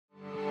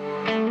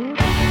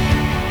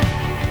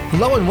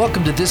Hello and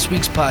welcome to this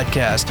week's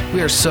podcast.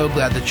 We are so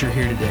glad that you're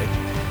here today.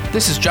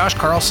 This is Josh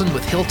Carlson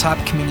with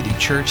Hilltop Community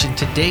Church, and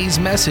today's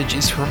message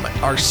is from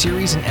our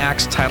series in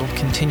Acts titled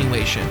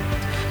Continuation.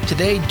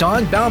 Today,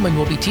 Don Bauman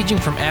will be teaching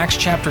from Acts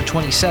chapter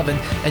 27,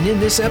 and in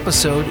this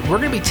episode, we're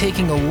going to be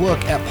taking a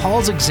look at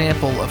Paul's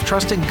example of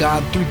trusting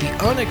God through the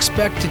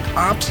unexpected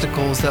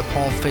obstacles that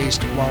Paul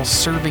faced while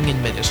serving in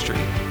ministry.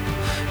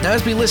 Now,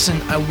 as we listen,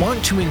 I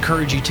want to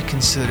encourage you to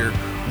consider,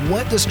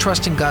 what does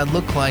trusting God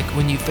look like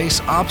when you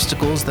face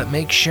obstacles that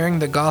make sharing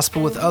the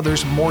gospel with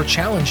others more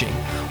challenging,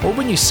 or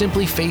when you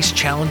simply face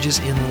challenges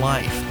in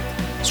life?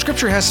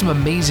 Scripture has some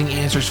amazing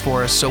answers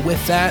for us, so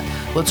with that,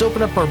 let's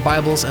open up our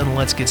Bibles and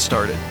let's get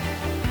started.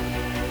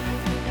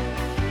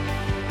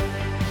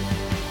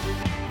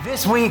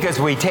 This week, as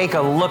we take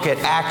a look at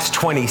Acts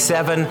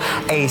 27,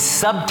 a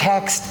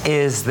subtext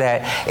is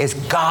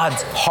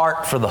God's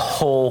heart for the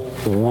whole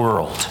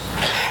world.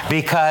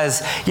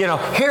 Because,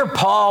 here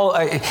Paul,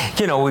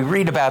 we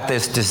read about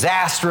this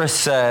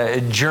disastrous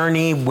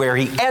journey where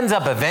he ends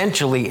up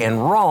eventually in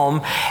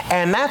Rome,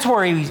 and that's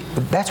where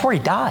he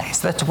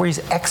dies. That's where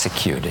he's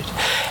executed.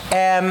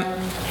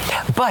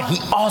 But he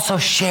also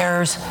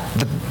shares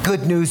the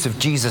good news of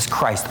Jesus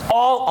Christ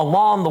all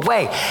along the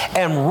way.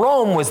 And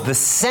Rome was the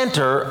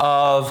center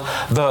of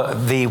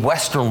the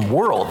Western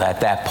world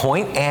at that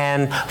point.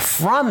 And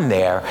from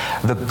there,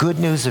 the good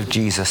news of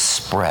Jesus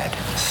spread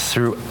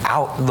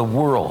throughout the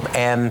world.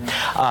 And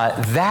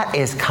that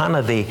is kind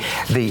of the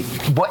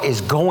what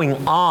is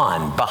going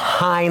on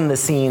behind the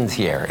scenes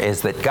here,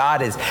 is that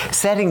God is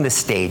setting the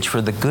stage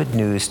for the good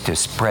news to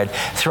spread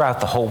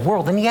throughout the whole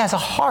world. And he has a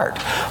heart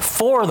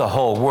for the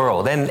whole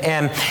world.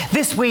 And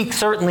this week,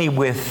 certainly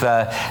with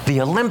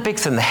the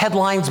Olympics and the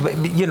headlines,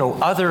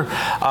 other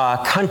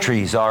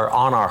countries are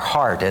on our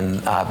heart. And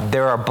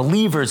there are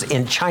believers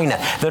in China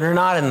that are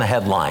not in the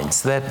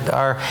headlines, that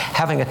are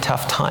having a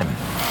tough time.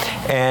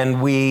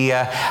 And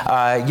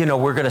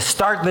we're going to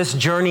start this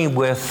journey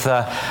with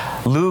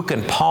Luke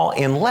and Paul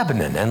in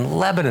Lebanon. And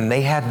Lebanon,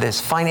 they had this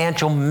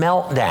financial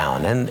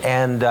meltdown.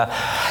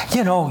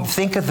 And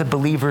think of the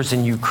believers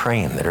in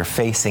Ukraine that are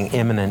facing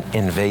imminent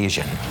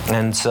invasion.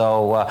 And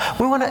so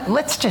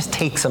let's just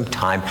take some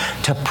time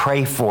to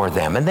pray for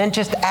them. And then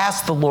just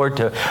ask the Lord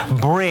to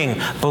bring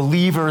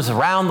believers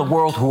around the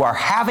world who are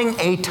having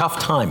a tough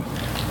time.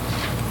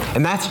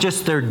 And that's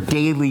just their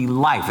daily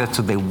life. That's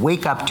what they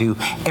wake up to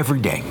every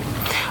day.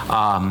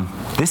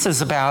 This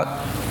is about,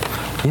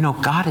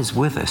 God is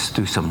with us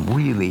through some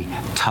really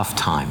tough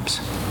times.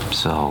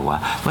 So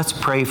let's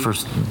pray for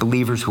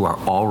believers who are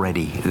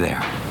already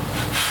there.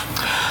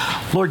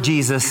 Lord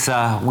Jesus,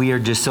 we are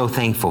just so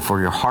thankful for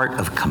your heart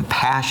of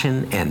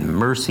compassion and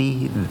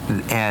mercy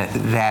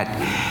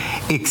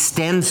that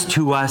extends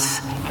to us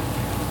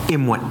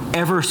in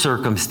whatever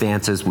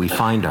circumstances we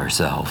find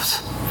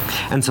ourselves.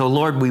 And so,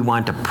 Lord, we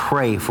want to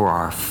pray for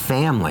our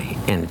family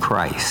in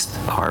Christ,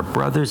 our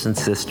brothers and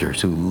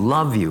sisters who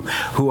love you,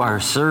 who are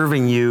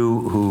serving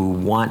you, who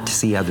want to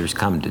see others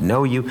come to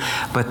know you,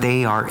 but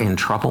they are in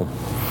trouble.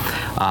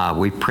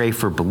 We pray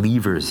for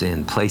believers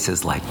in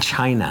places like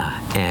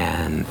China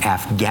and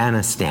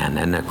Afghanistan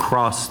and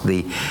across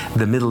the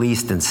Middle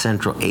East and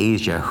Central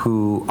Asia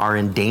who are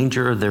in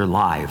danger of their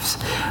lives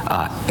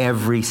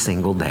every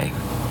single day.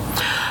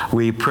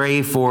 We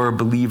pray for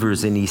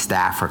believers in East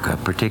Africa,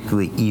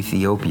 particularly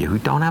Ethiopia, who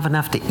don't have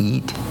enough to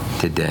eat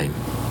today.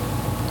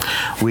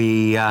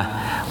 We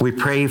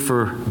pray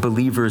for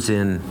believers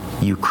in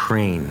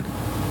Ukraine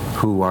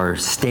who are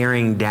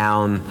staring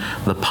down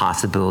the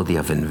possibility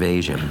of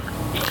invasion.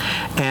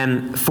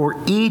 And for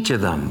each of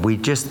them, we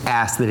just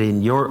ask that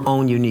in your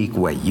own unique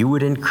way, you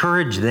would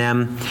encourage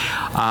them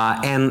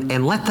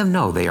and let them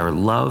know they are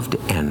loved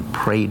and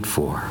prayed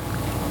for.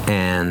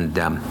 And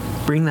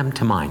bring them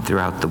to mind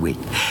throughout the week.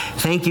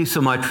 Thank you so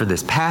much for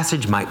this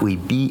passage. Might we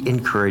be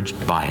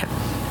encouraged by it.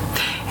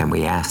 And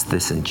we ask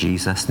this in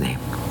Jesus' name.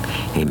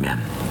 Amen.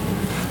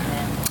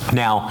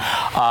 Now,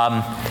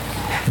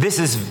 this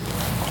is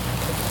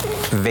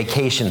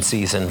vacation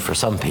season for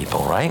some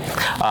people, right?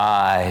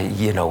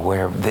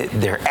 Where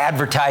they're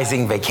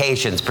advertising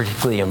vacations,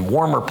 particularly in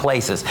warmer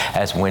places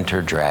as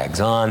winter drags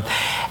on.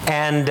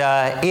 And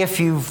if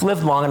you've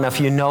lived long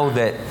enough, you know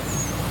that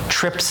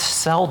trips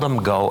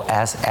seldom go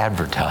as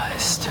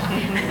advertised.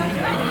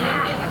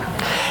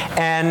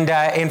 And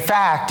in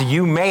fact,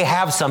 you may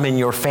have some in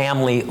your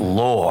family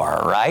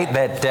lore, right?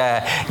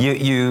 That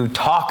you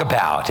talk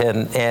about.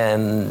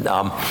 And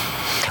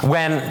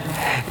when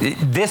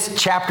this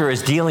chapter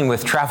is dealing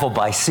with travel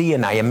by sea,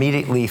 and I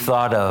immediately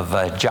thought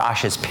of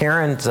Josh's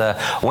parents,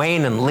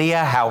 Wayne and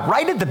Leah, how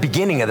right at the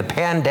beginning of the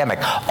pandemic,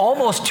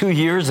 almost 2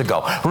 years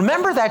ago,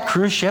 remember that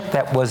cruise ship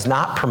that was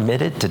not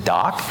permitted to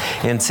dock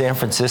in San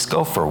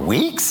Francisco for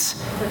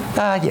weeks?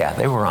 Yeah,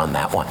 they were on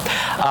that one.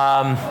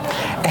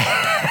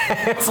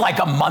 It's like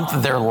a month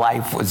of their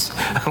life was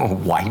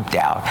wiped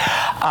out.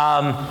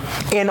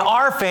 In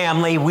our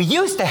family, we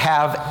used to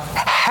have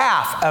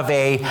half of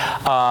a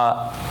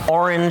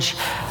orange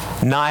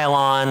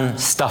nylon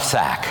stuff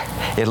sack.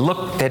 It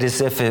looked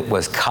as if it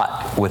was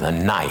cut with a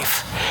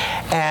knife.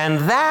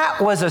 And that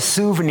was a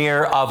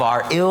souvenir of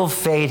our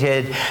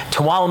ill-fated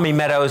Tuolumne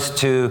Meadows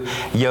to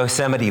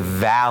Yosemite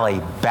Valley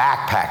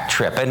backpack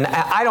trip. And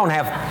I don't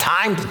have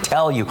time to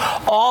tell you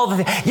all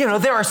the,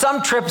 there are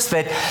some trips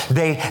that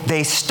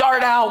they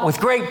start out with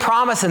great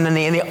promise and then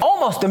they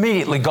almost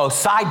immediately go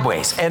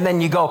sideways. And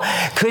then you go,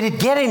 could it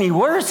get any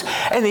worse?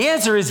 And the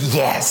answer is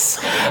yes.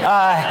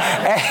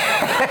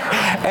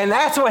 And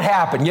that's what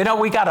happened.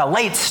 We got a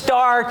late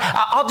start.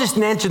 I'll just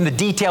mention the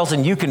details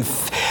and you can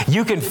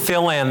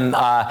fill in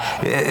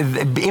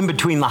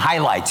between the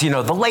highlights.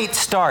 The late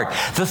start,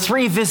 the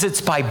 3 visits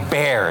by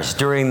bears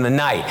during the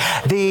night,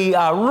 the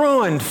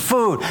ruined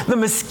food, the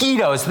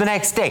mosquitoes the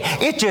next day.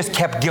 It just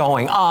kept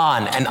going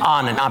on and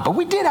on and on. But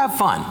we did have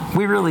fun.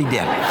 We really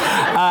did.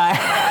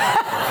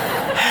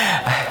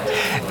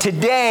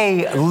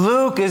 Today,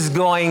 Luke is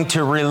going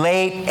to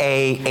relate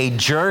a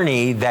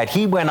journey that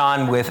he went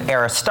on with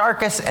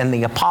Aristarchus and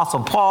the Apostle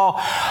Paul,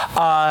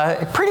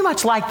 pretty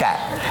much like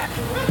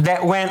that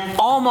went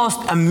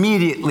almost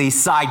immediately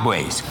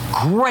sideways.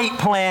 Great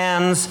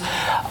plans,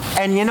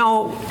 and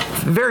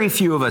very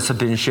few of us have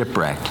been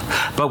shipwrecked,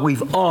 but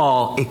we've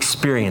all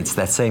experienced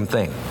that same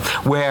thing,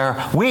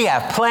 where we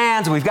have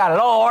plans, we've got it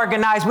all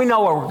organized, we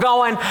know where we're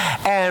going,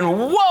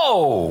 and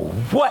whoa,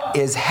 what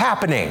is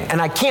happening?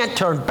 And I can't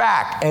turn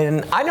back.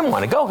 And I didn't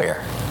want to go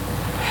here.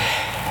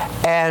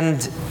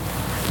 And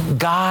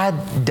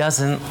God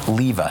doesn't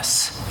leave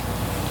us,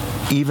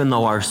 even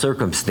though our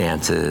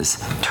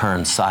circumstances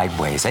turn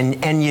sideways.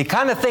 And you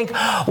kind of think,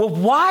 well,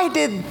 why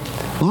did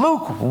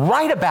Luke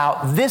write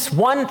about this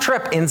one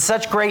trip in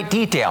such great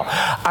detail?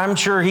 I'm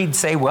sure he'd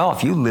say, well,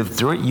 if you lived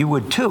through it, you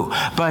would too.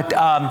 But,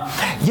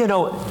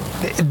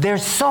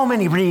 there's so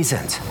many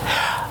reasons.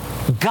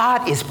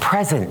 God is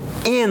present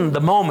in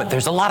the moment.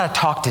 There's a lot of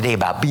talk today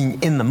about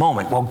being in the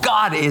moment. Well,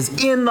 God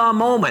is in the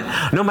moment,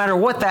 no matter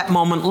what that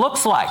moment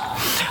looks like.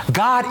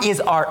 God is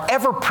our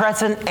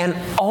ever-present and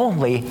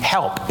only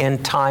help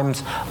in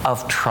times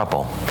of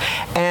trouble.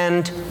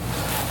 And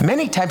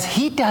many times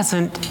He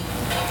doesn't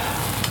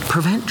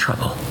prevent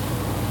trouble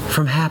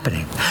from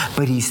happening,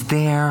 but He's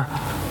there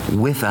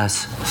with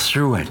us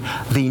through it.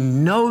 The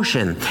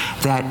notion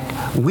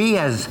that we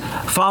as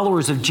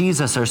followers of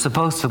Jesus are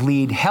supposed to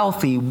lead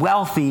healthy,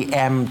 wealthy,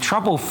 and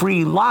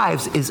trouble-free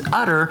lives is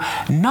utter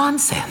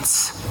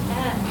nonsense.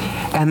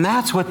 And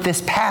that's what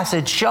this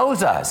passage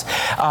shows us,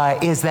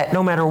 is that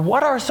no matter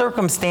what our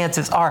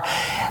circumstances are,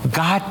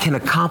 God can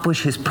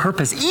accomplish His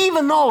purpose,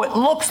 even though it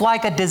looks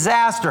like a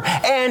disaster.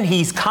 And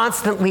He's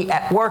constantly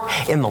at work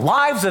in the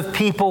lives of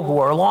people who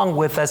are along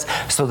with us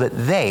so that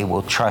they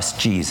will trust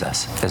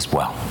Jesus as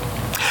well.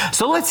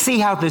 So let's see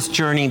how this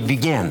journey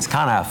begins.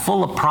 Kind of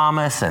full of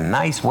promise and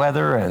nice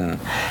weather and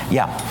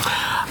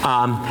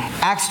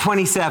Acts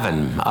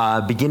 27,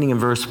 beginning in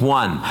verse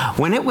 1.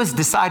 When it was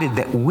decided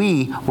that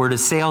we were to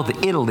sail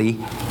to Italy,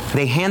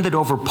 they handed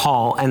over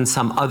Paul and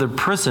some other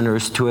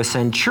prisoners to a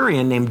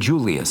centurion named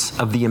Julius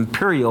of the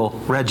imperial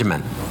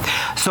regiment.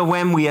 So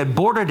when we had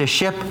boarded a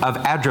ship of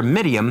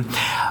Adramyttium,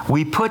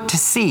 we put to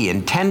sea,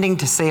 intending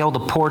to sail to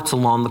ports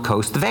along the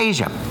coast of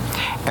Asia.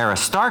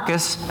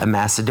 Aristarchus, a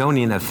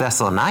Macedonian of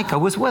Thessalonica,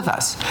 was with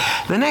us.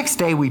 The next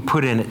day we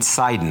put in at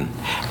Sidon,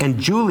 and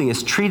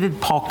Julius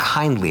treated Paul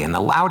kindly and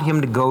allowed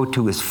him to go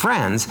to his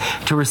friends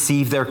to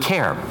receive their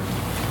care.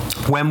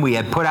 When we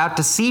had put out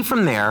to sea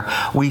from there,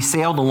 we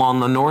sailed along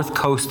the north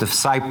coast of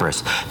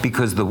Cyprus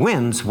because the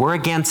winds were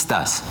against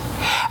us.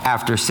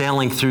 After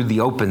sailing through the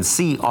open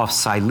sea off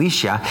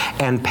Cilicia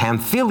and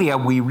Pamphylia,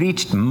 we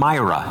reached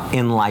Myra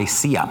in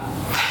Lycia.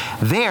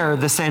 There,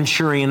 the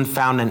centurion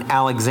found an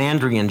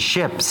Alexandrian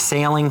ship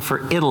sailing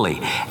for Italy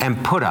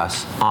and put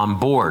us on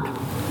board.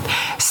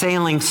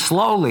 Sailing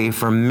slowly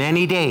for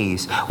many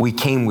days, we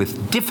came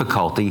with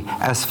difficulty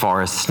as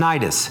far as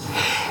Cnidus.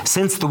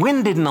 Since the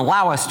wind didn't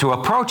allow us to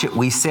approach it,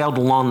 we sailed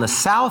along the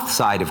south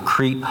side of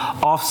Crete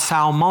off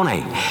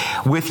Salmone.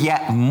 With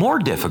yet more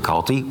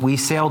difficulty, we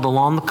sailed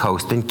along the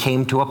coast and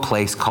came to a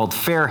place called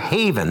Fair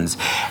Havens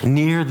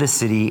near the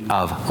city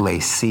of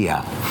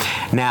Lasea.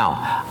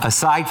 Now,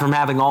 aside from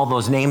having all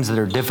those names that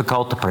are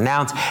difficult to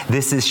pronounce,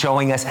 this is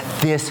showing us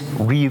this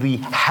really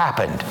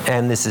happened.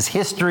 And this is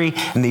history,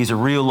 and these are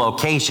real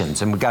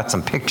locations. And we've got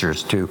some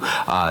pictures to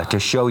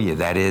show you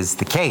that is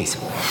the case.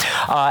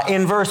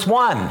 In verse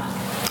 1,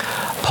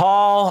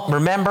 Paul,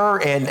 remember,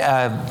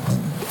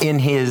 in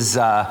his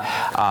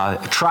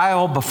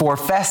trial before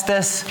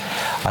Festus,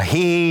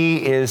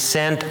 he is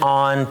sent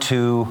on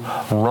to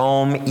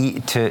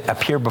Rome to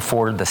appear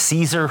before the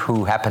Caesar,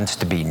 who happens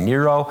to be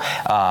Nero.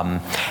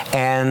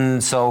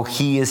 And so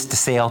he is to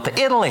sail to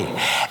Italy.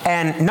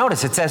 And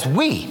notice it says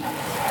we.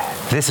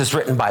 This is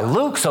written by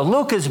Luke, so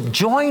Luke is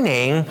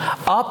joining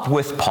up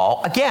with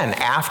Paul, again,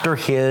 after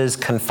his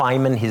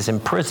confinement, his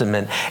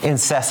imprisonment in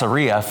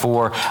Caesarea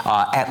for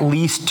at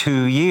least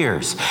 2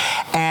 years.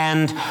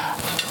 And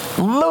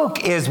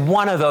Luke is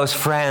one of those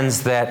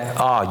friends that,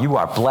 you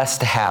are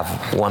blessed to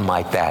have one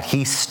like that.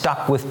 He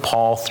stuck with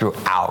Paul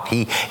throughout.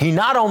 He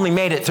not only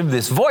made it through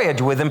this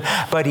voyage with him,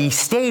 but he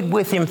stayed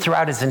with him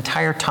throughout his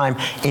entire time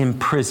in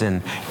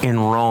prison in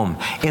Rome.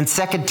 In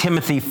 2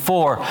 Timothy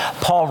 4,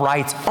 Paul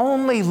writes,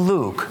 "Only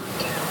Luke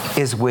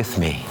is with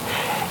me."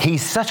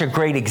 He's such a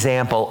great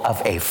example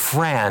of a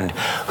friend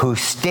who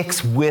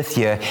sticks with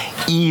you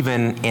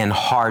even in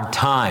hard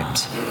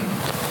times.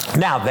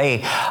 Now,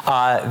 they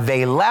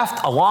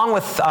left along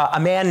with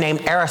a man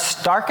named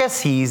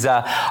Aristarchus. He's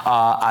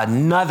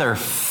another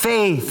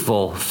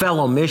faithful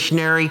fellow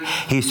missionary.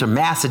 He's from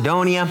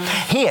Macedonia.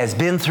 He has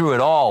been through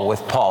it all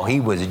with Paul. He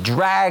was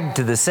dragged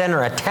to the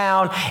center of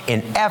town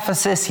in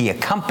Ephesus. He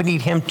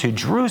accompanied him to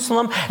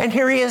Jerusalem, and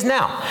here he is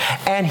now.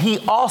 And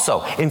he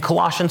also, in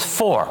Colossians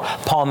 4,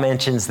 Paul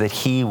mentions that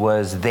he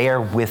was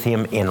there with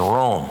him in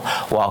Rome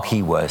while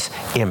he was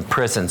in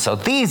prison. So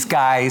these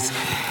guys,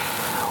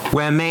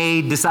 when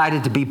they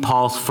decided to be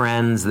Paul's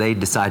friends, they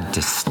decided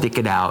to stick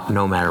it out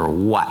no matter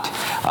what.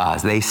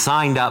 They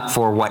signed up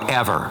for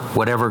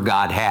whatever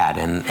God had,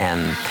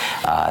 and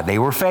they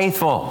were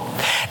faithful.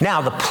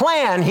 Now the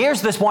plan,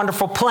 here's this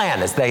wonderful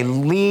plan. As they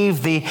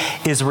leave the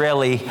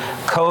Israeli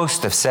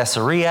coast of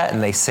Caesarea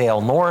and they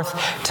sail north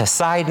to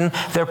Sidon,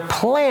 their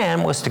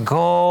plan was to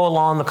go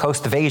along the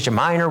coast of Asia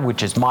Minor,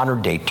 which is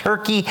modern-day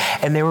Turkey,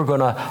 and they were going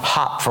to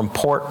hop from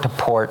port to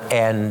port.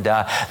 And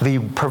the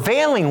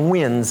prevailing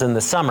winds in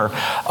the summer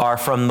are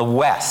from the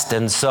west,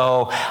 and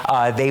so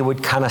they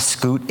would kind of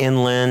scoot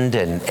inland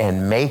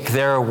and make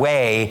their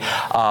way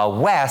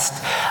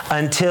west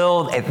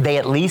until they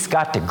at least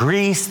got to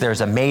Greece.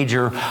 There's a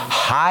major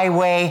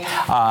highway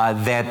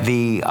that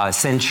the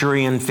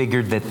centurion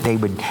figured that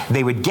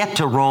they would get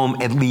to Rome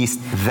at least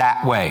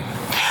that way.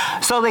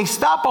 So they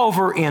stop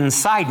over in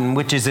Sidon,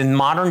 which is in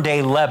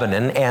modern-day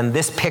Lebanon, and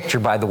this picture,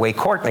 by the way,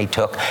 Courtney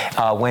took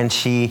when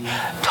she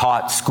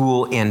taught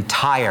school in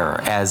Tyre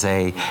as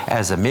a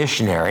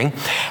missionary.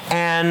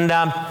 And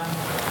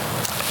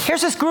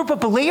here's this group of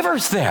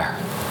believers there.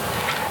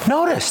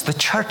 Notice the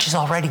church is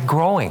already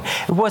growing.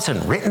 It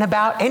wasn't written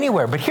about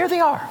anywhere, but here they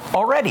are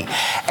already.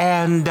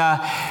 And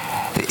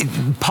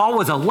Paul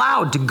was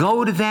allowed to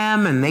go to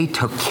them, and they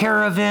took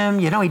care of him.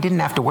 He didn't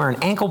have to wear an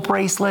ankle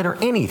bracelet or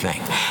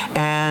anything.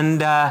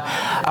 And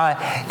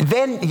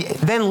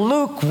then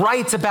Luke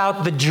writes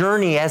about the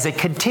journey as it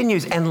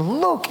continues. And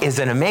Luke is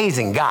an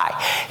amazing guy.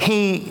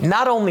 He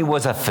not only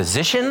was a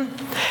physician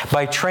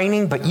by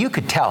training, but you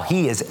could tell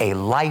he is a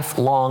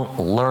lifelong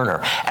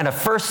learner and a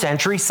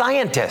first-century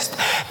scientist,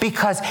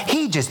 because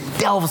he just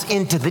delves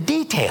into the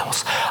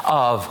details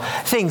of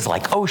things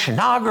like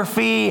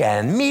oceanography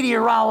and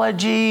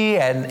meteorology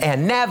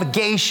and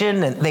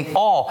navigation, and they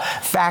all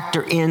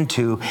factor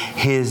into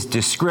his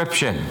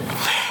description.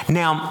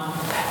 Now,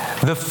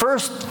 the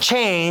first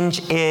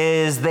change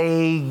is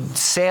they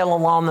sail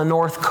along the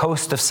north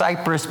coast of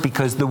Cyprus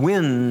because the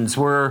winds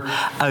were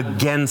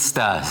against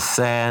us,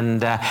 and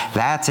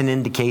that's an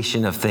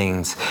indication of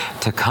things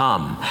to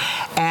come.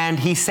 And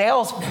they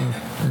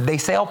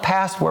sail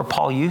past where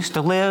Paul used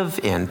to live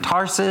in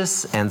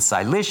Tarsus and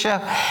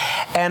Cilicia,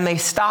 and they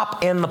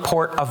stop in the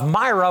port of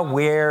Myra,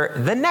 where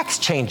the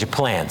next change of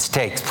plans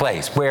takes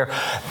place, where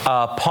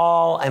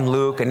Paul and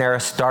Luke and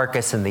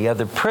Aristarchus and the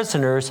other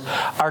prisoners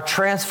are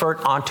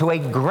transferred onto a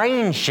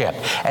grain ship,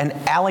 an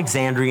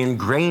Alexandrian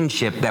grain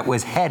ship that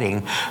was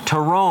heading to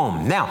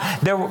Rome. Now,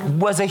 there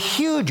was a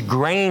huge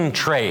grain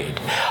trade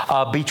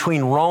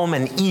between Rome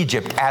and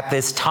Egypt at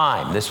this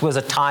time. This was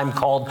a time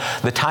called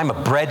the time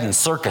of bread and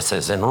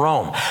circuses in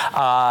Rome.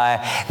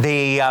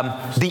 The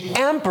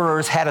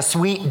emperors had a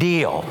sweet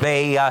deal.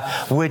 They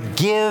would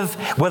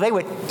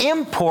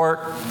import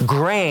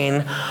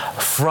grain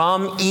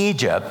from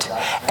Egypt,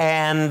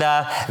 and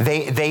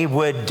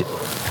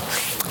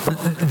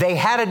they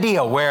had a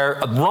deal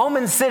where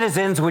Roman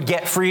citizens would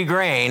get free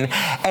grain,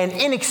 and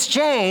in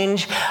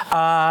exchange,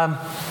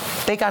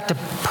 they got to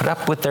put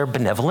up with their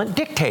benevolent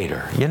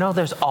dictator.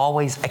 There's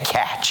always a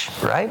catch,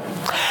 right?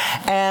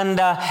 And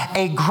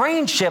a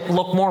grain ship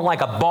looked more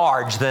like a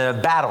barge than a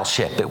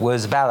battleship. It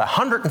was about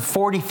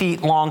 140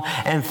 feet long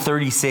and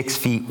 36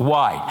 feet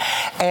wide.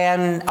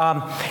 And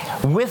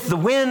with the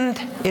wind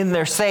in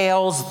their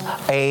sails,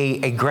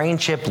 a grain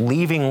ship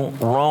leaving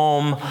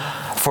Rome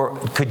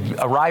could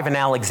arrive in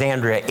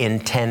Alexandria in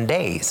 10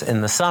 days in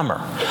the summer.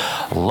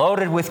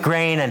 Loaded with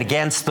grain and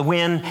against the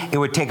wind, it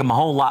would take them a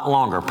whole lot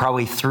longer,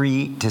 probably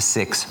 3 to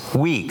 6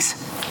 weeks.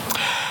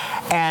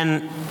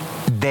 And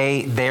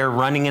they're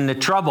running into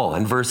trouble.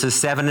 In verses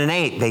 7 and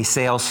 8, they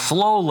sail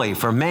slowly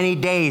for many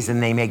days,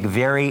 and they make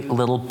very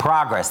little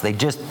progress. They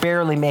just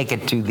barely make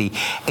it to the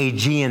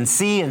Aegean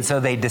Sea, and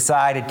so they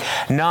decided,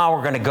 no,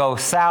 we're going to go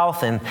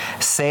south and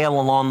sail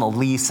along the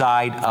lee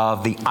side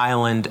of the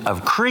island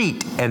of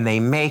Crete, and they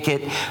make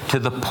it to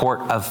the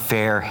port of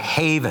Fair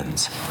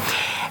Havens.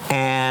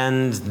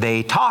 And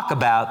they talk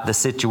about the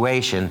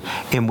situation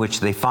in which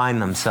they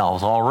find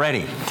themselves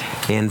already.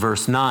 In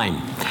verse 9,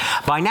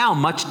 by now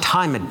much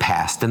time had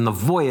passed, and the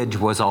voyage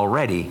was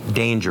already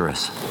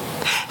dangerous.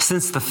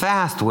 Since the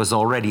fast was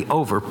already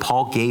over,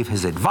 Paul gave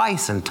his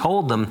advice and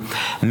told them,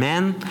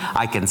 "Men,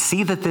 I can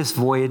see that this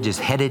voyage is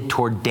headed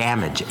toward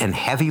damage and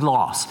heavy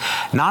loss,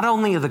 not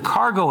only of the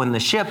cargo in the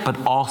ship, but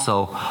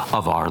also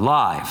of our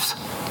lives."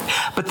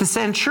 But the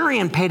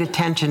centurion paid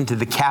attention to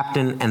the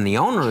captain and the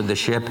owner of the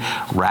ship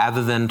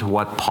rather than to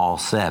what Paul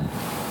said.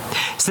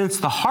 Since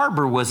the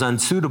harbor was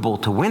unsuitable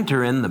to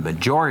winter in, the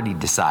majority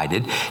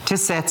decided to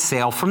set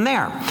sail from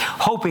there,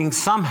 hoping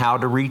somehow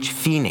to reach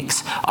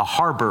Phoenix, a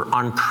harbor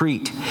on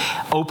Crete,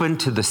 open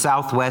to the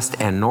southwest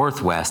and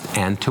northwest,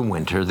 and to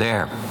winter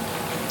there.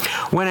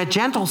 When a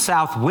gentle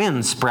south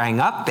wind sprang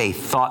up, they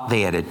thought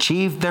they had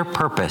achieved their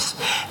purpose.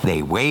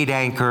 They weighed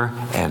anchor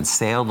and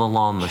sailed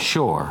along the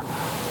shore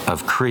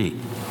of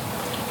Crete.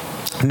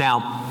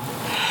 Now,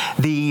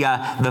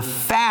 the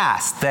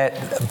fast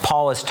that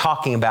Paul is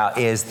talking about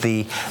is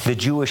the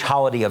Jewish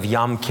holiday of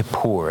Yom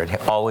Kippur.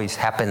 It always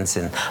happens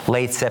in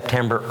late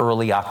September,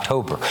 early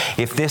October.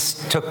 If this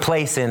took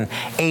place in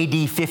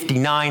AD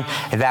 59,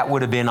 that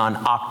would have been on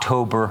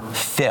October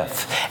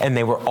 5th. And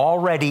they were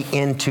already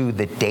into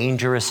the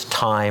dangerous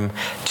time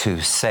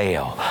to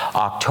sail.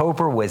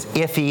 October was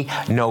iffy.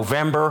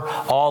 November,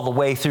 all the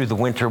way through the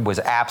winter, was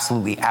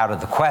absolutely out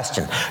of the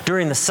question.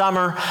 During the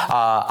summer,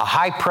 a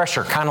high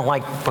pressure, kind of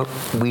like what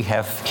we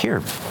have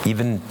here,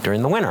 even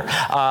during the winter.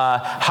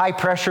 High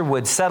pressure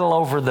would settle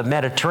over the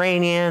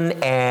Mediterranean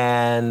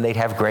and they'd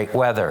have great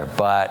weather,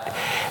 but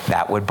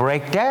that would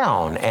break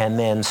down and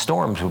then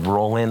storms would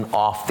roll in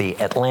off the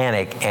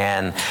Atlantic,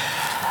 and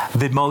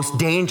the most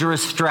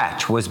dangerous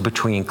stretch was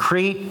between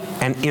Crete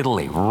and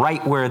Italy,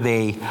 right where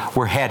they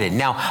were headed.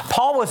 Now,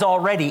 Paul was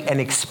already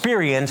an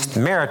experienced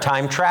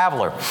maritime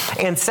traveler.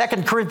 In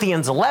 2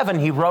 Corinthians 11,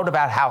 he wrote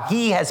about how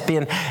he has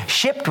been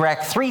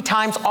shipwrecked 3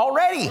 times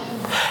already.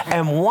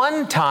 And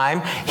one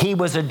time, he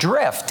was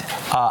adrift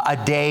a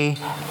day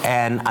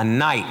and a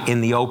night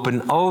in the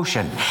open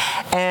ocean.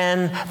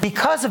 And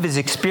because of his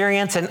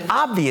experience, and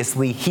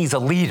obviously he's a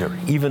leader,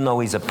 even though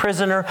he's a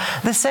prisoner,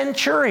 the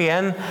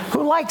centurion,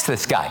 who likes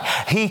this guy,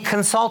 he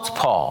consults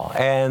Paul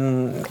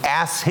and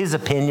asks his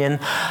opinion.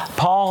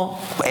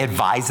 Paul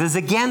advises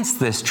against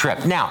this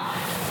trip. Now,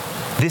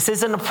 this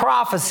isn't a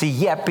prophecy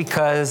yet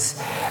because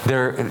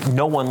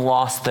no one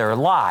lost their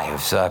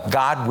lives.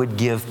 God would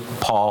give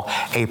Paul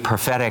a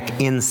prophetic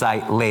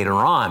insight later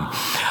on.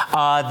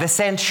 The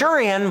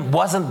centurion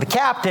wasn't the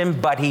captain,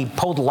 but he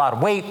pulled a lot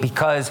of weight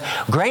because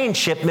grain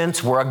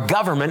shipments were a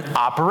government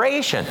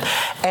operation.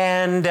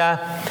 And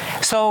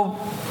so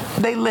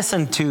they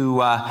listened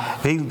to,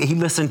 he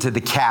listened to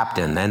the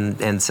captain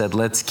and said,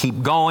 "Let's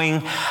keep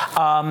going."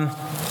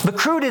 The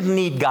crew didn't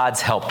need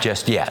God's help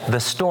just yet. The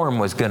storm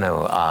was going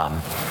to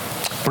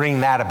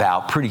bring that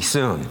about pretty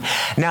soon.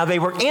 Now, they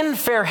were in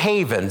Fair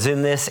Havens,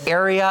 in this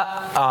area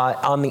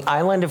on the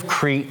island of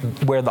Crete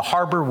where the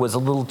harbor was a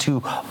little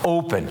too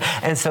open.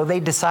 And so they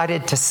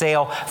decided to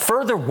sail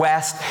further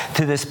west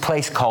to this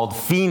place called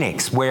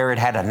Phoenix, where it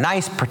had a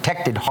nice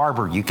protected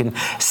harbor. You can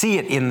see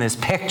it in this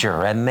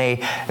picture. And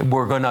they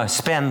were going to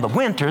spend the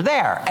winter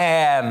there.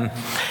 And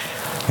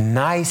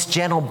nice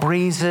gentle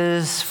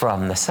breezes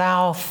from the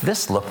south.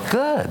 This looked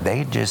good.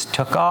 They just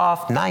took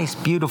off. Nice,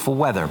 beautiful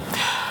weather.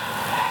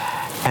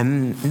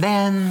 And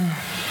then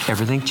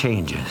everything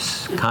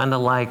changes, kind of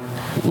like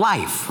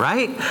life,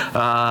 right?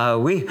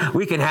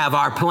 We can have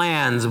our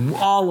plans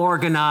all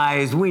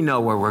organized. We know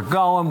where we're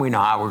going. We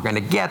know how we're going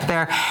to get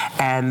there.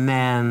 And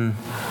then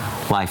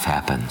life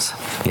happens.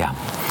 Yeah.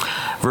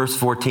 Verse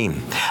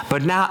 14,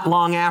 "But not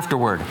long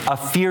afterward, a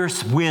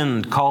fierce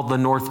wind called the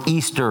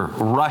northeaster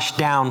rushed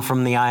down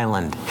from the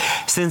island.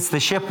 Since the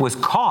ship was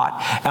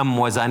caught and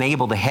was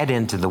unable to head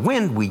into the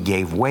wind, we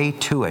gave way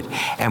to it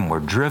and were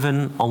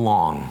driven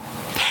along.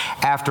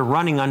 After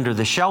running under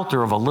the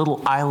shelter of a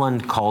little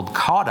island called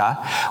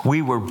Cauda,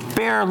 we were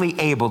barely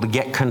able to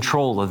get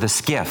control of the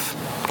skiff.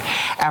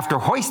 After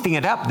hoisting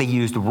it up, they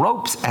used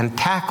ropes and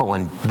tackle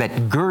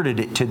that girded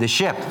it to the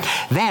ship.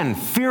 Then,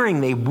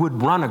 fearing they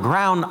would run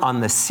aground on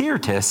the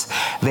Syrtis,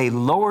 they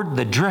lowered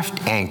the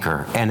drift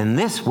anchor, and in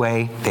this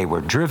way they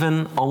were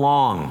driven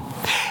along.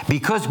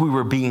 Because we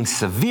were being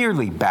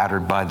severely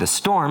battered by the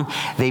storm,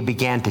 they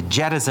began to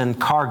jettison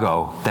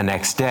cargo the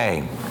next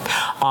day.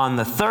 On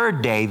the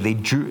third day,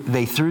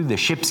 they threw the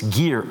ship's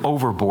gear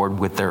overboard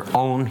with their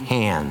own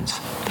hands.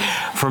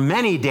 For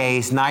many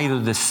days, neither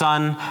the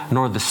sun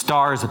nor the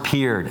stars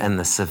appeared, and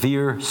the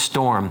severe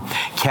storm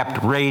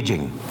kept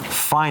raging.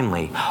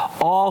 Finally,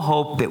 all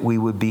hope that we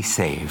would be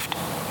saved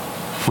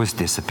was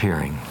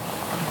disappearing."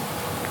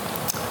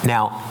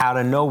 Now, out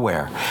of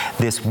nowhere,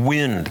 this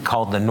wind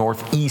called the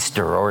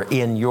northeaster, or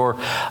in your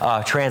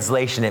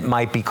translation, it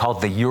might be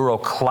called the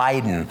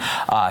Euroclydon,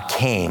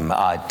 came.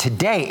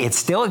 Today, it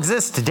still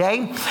exists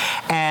today,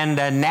 and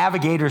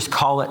navigators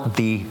call it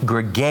the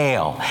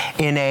Gregale.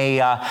 In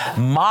a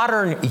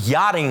modern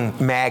yachting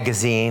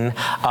magazine,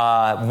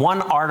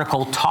 one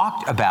article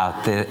talked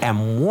about this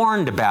and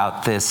warned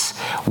about this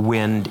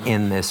wind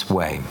in this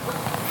way.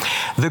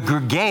 The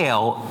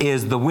gale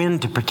is the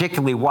wind to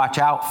particularly watch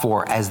out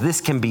for, as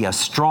this can be a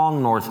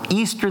strong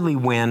northeasterly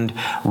wind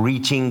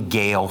reaching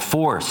gale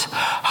force.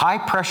 High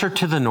pressure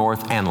to the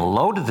north and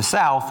low to the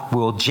south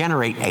will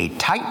generate a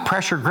tight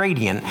pressure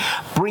gradient,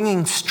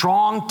 bringing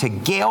strong to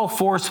gale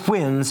force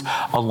winds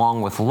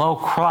along with low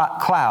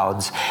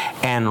clouds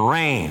and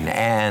rain.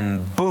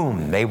 And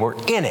boom, they were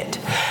in it.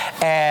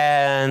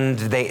 And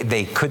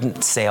they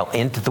couldn't sail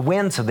into the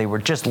wind, so they were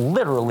just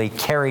literally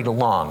carried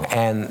along.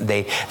 And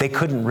they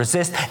couldn't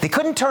resist. They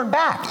couldn't turn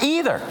back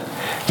either.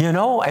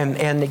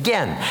 And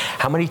again,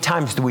 how many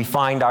times do we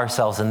find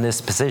ourselves in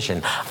this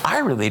position? I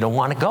really don't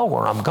want to go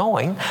where I'm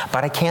going,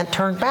 but I can't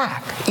turn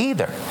back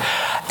either.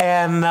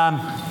 And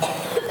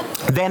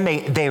then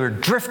they were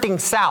drifting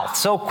south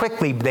so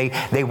quickly.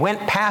 They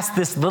went past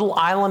this little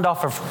island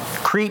off of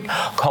Crete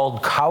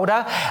called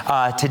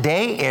Cauda.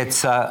 Today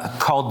it's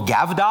called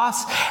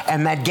Gavdos,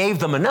 and that gave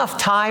them enough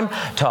time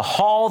to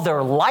haul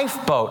their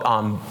lifeboat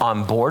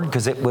on board,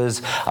 because it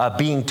was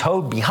being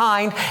towed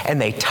behind, and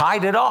they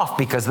tied it off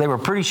because they were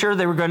pretty sure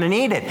they were going to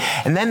need it.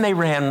 And then they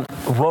ran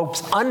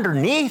ropes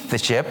underneath the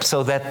ship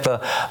so that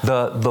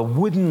the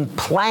wooden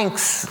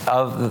planks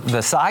of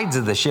the sides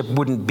of the ship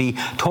wouldn't be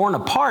torn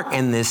apart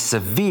in this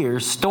severe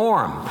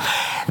storm.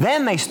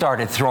 Then they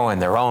started throwing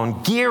their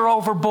own gear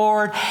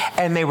overboard,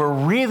 and they were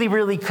really,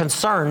 really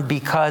concerned,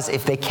 because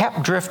if they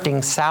kept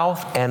drifting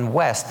south and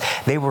west,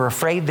 they were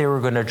afraid they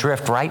were going to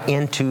drift right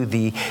into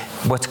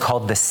what's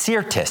called the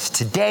Syrtis.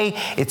 Today,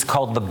 it's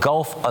called the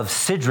Gulf of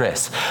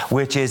Sidris,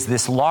 which is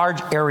this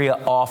large area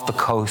off the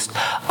coast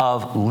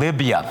of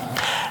Libya.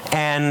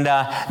 And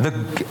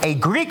a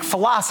Greek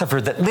philosopher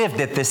that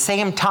lived at the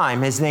same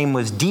time, his name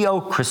was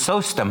Dio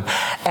Chrysostom,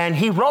 and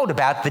he wrote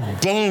about the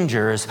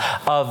dangers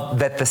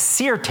that the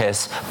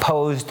Syrtis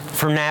posed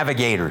for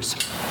navigators.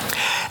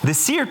 The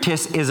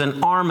Syrtis is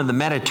an arm of the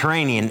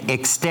Mediterranean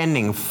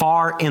extending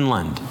far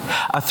inland.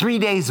 A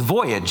 3-day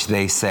voyage,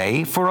 they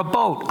say, for a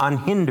boat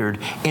unhindered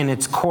in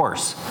its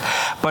course.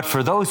 But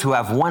for those who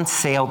have once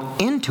sailed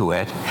into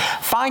it,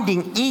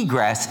 finding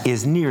egress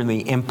is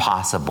nearly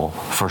impossible,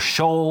 for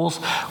shoals,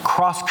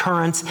 cross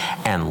currents,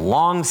 and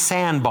long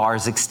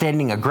sandbars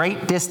extending a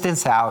great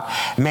distance out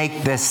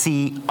make the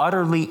sea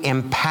utterly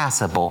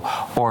impassable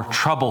or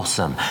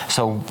troublesome.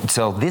 So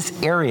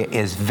this area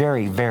is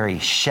very, very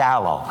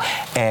shallow,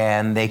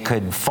 and they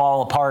could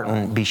fall apart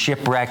and be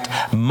shipwrecked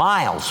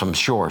miles from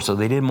shore, so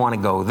they didn't want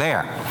to go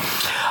there.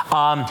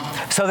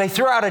 So they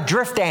threw out a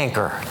drift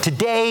anchor.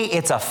 Today,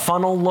 it's a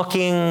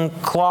funnel-looking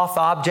cloth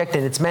object,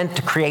 and it's meant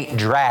to create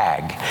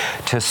drag,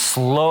 to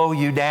slow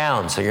you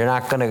down so you're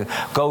not going to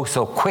go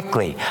so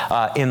quickly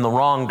in the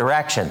wrong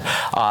direction.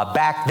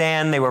 Back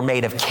then, they were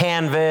made of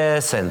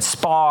canvas and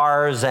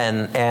spars,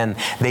 and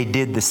they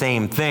did the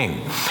same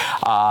thing.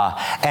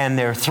 And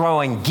they're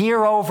throwing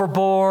gear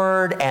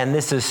overboard, and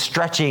this is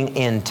stretching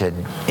into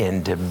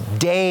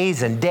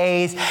days and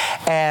days.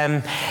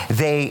 And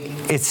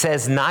it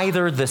says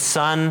neither the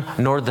sun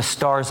nor the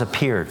stars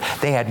appeared.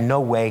 They had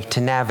no way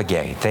to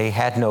navigate. They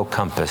had no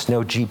compass,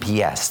 no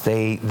GPS.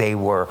 They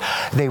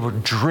were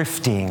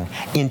drifting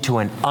into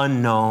an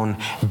unknown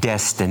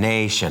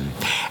destination.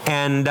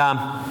 And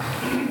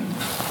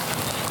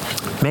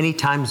many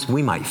times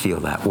we might feel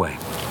that way,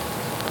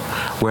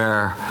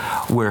 where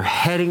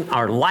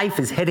our life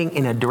is heading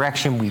in a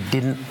direction we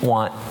didn't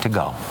want to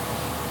go.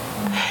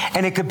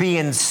 And it could be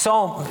in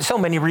so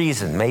many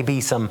reasons, maybe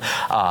some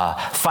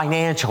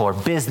financial or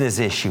business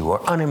issue,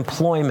 or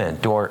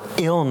unemployment, or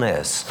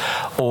illness,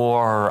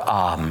 or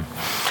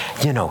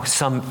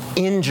some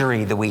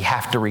injury that we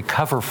have to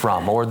recover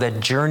from, or the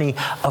journey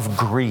of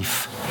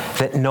grief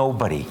that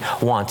nobody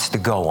wants to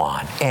go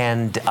on.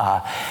 And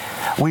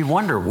we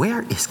wonder,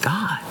 where is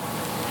God?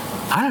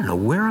 I don't know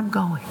where I'm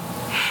going.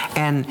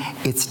 And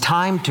it's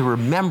time to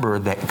remember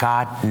that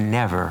God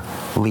never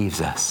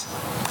leaves us.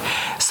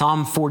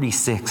 Psalm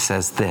 46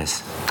 says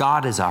this: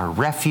 God is our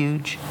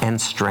refuge and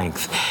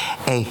strength,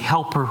 a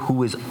helper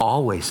who is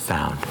always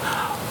found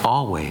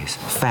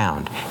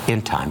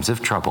in times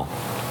of trouble.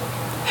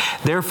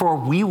 Therefore,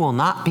 we will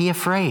not be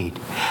afraid,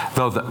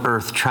 though the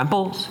earth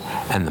trembles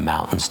and the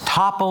mountains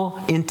topple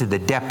into the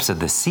depths of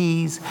the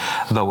seas,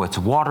 though its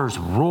waters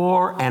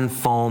roar and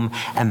foam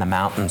and the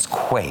mountains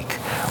quake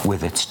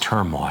with its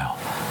turmoil.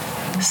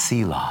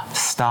 Selah.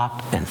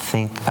 Stop and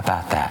think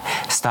about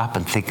that. Stop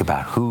and think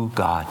about who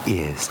God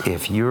is.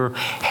 If you're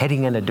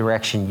heading in a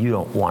direction you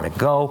don't want to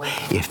go,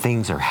 if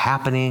things are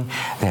happening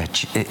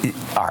that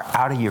are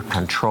out of your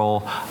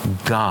control,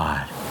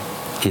 God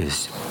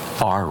is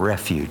our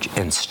refuge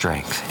and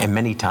strength, and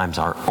many times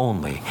our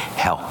only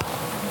help.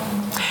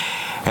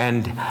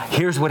 And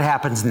here's what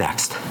happens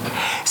next.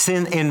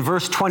 In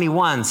verse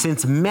 21,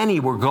 since many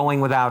were going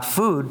without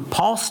food,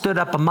 Paul stood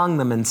up among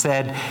them and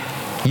said,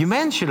 "You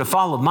men should have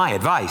followed my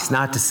advice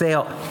not to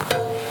sail."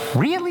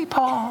 Really,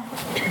 Paul?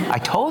 I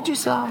told you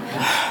so.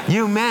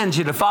 You men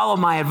should have followed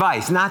my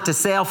advice not to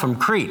sail from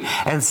Crete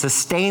and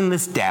sustain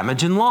this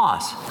damage and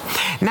loss.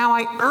 Now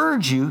I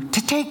urge you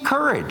to take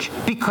courage,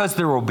 because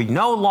there will be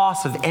no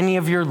loss of any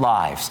of your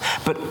lives,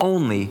 but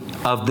only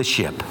of the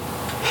ship.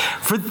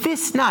 For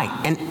this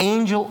night, an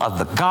angel of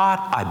the God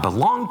I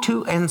belong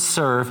to and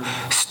serve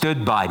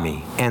stood by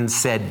me and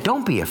said,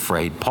 don't be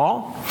afraid,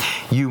 Paul.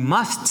 You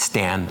must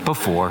stand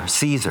before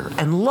Caesar.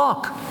 And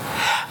look,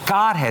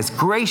 God has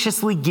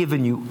graciously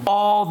given you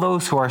all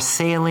those who are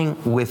sailing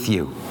with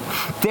you.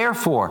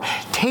 Therefore,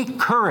 take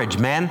courage,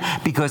 men,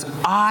 because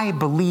I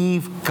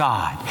believe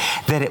God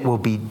that it will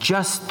be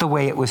just the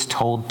way it was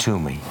told to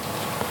me.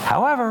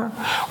 However,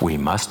 we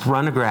must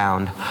run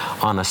aground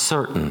on a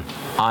certain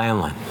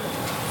island.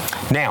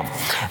 Now,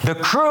 the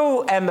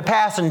crew and the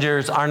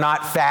passengers are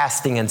not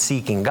fasting and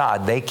seeking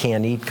God. They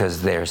can't eat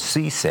because they're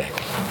seasick,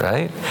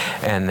 right?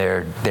 And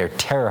they're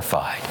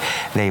terrified.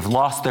 They've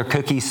lost their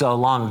cookies so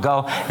long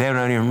ago, they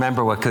don't even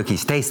remember what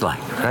cookies taste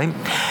like, right?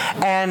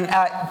 And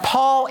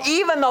Paul,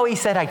 even though he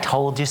said, I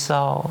told you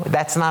so,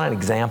 that's not an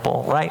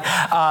example, right?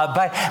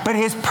 But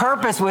his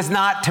purpose was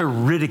not to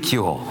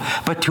ridicule,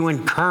 but to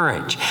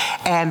encourage.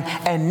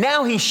 And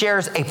now he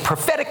shares a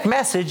prophetic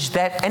message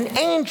that an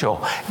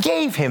angel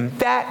gave him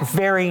that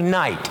very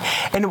night.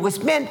 And it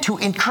was meant to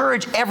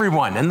encourage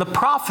everyone. And the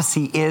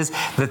prophecy is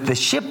that the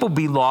ship will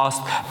be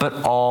lost,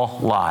 but all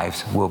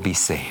lives will be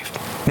saved.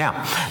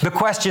 Now, the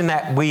question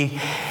that we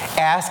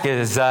ask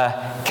is,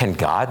 can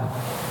God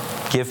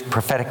give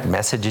prophetic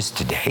messages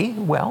today?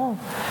 Well,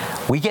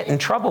 we get in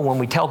trouble when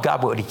we tell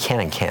God what he can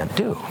and can't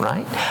do,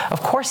 right?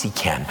 Of course he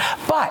can.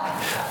 But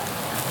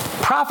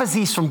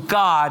prophecies from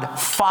God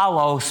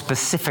follow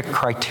specific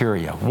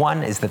criteria.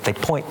 One is that they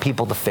point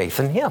people to faith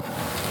in him.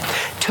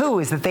 Two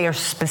is that they are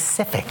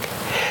specific.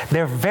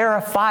 They're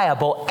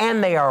verifiable,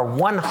 and they are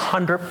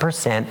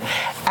 100%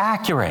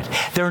 accurate.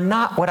 They're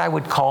not what I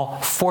would call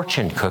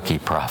fortune cookie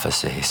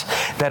prophecies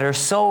that are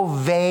so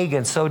vague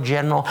and so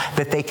general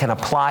that they can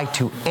apply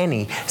to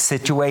any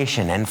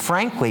situation. And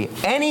frankly,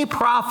 any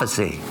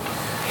prophecy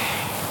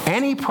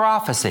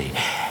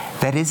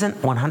that isn't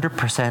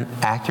 100%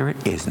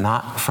 accurate is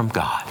not from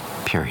God,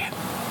 period.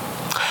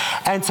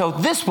 And so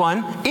this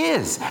one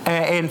is.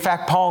 In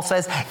fact, Paul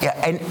says,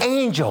 an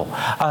angel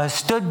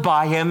stood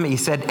by him. He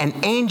said, an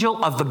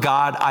angel of the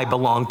God I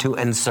belong to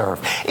and serve.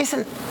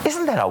 Isn't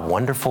that a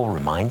wonderful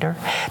reminder?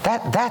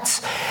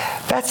 That's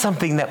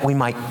something that we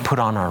might put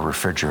on our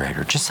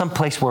refrigerator, just some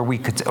place where we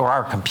could, or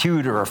our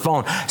computer or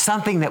phone,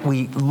 something that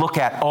we look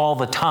at all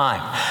the time.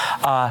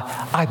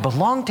 I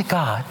belong to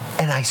God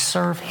and I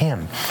serve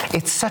him.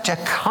 It's such a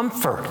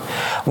comfort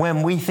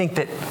when we think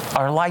that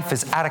our life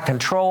is out of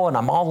control and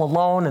I'm all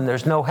alone and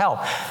there's no help.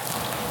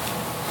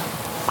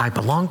 I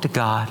belong to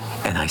God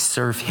and I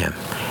serve him.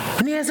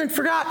 And he hasn't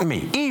forgotten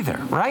me either,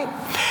 right?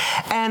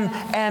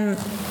 And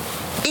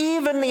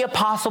even the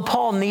Apostle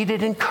Paul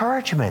needed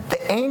encouragement.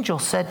 The angel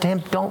said to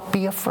him, don't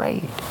be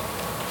afraid.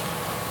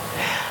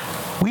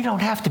 We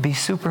don't have to be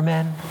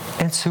supermen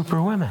and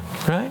superwomen,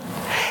 right?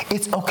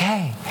 It's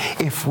okay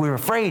if we're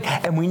afraid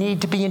and we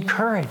need to be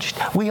encouraged.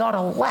 We ought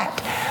to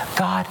let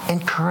God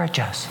encourage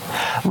us.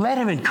 Let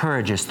him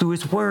encourage us through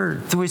his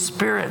word, through his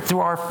spirit, through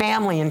our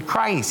family in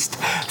Christ,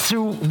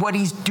 through what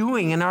he's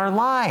doing in our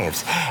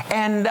lives.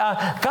 And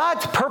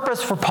God's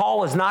purpose for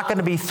Paul is not going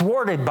to be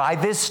thwarted by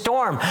this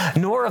storm,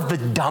 nor of the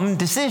dumb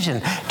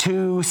decision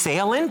to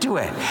sail into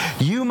it.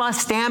 You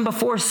must stand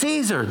before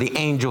Caesar, the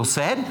angel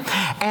said.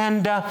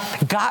 And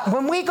God,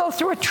 when we go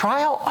through a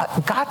trial,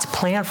 God's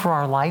plan for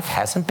our life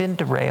hasn't been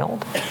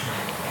derailed.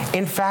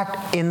 In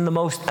fact,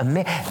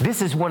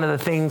 this is one of the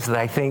things that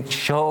I think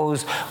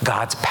shows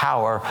God's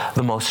power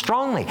the most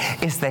strongly,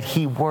 is that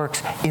he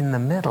works in the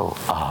middle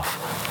of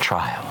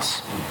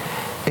trials,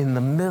 in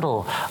the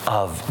middle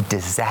of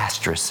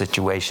disastrous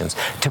situations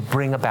to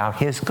bring about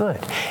his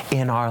good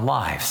in our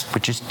lives,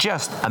 which is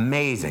just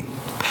amazing.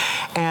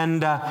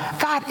 And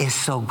God is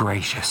so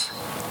gracious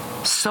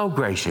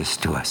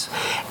to us.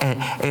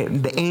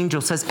 And the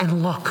angel says,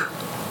 and look,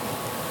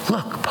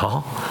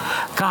 Paul,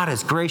 God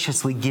has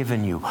graciously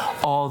given you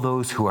all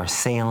those who are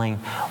sailing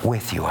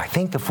with you. I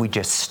think if we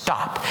just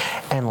stop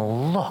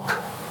and look,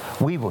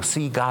 we will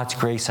see God's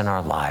grace in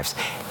our lives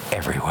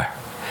everywhere.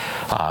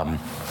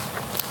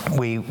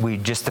 We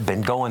just have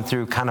been going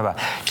through kind of a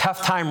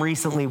tough time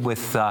recently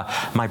with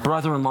my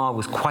brother-in-law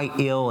was quite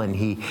ill and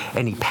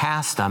he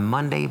passed on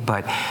Monday,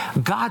 but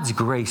God's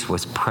grace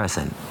was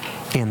present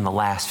in the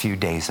last few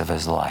days of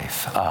his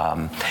life.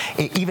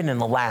 Even in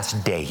the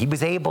last day, he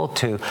was able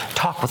to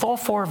talk with all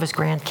 4 of his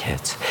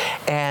grandkids,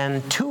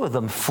 and 2 of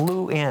them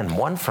flew in,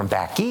 one from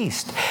back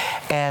east,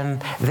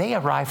 and they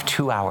arrived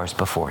 2 hours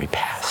before he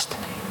passed.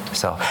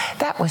 So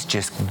that was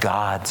just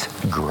God's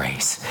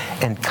grace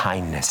and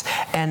kindness.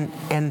 And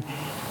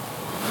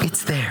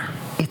it's there.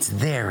 It's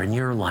there in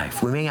your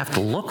life. We may have to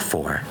look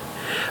for it,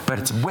 but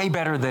it's way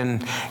better than,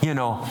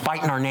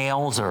 biting our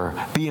nails or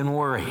being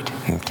worried,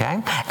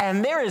 okay?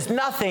 And there is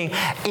nothing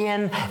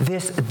in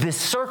this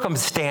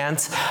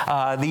circumstance.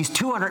 These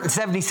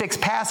 276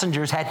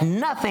 passengers had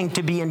nothing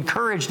to be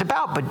encouraged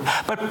about,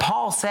 but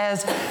Paul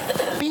says,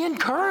 be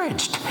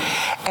encouraged.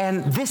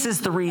 And this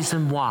is the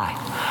reason why.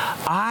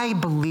 I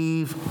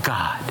believe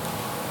God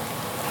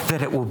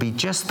that it will be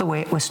just the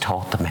way it was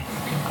told to me.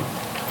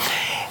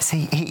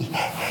 See,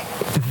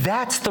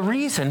 that's the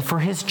reason for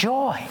his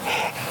joy.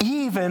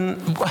 Even,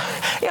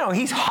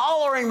 he's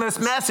hollering this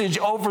message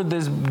over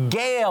this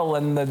gale,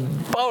 and the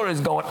boat is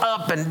going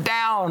up and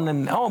down,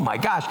 and oh my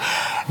gosh.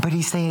 But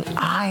he's saying,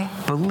 I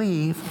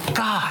believe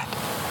God.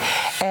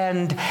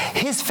 And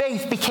his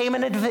faith became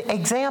an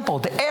example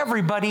to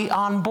everybody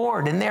on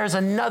board. And there's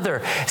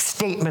another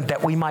statement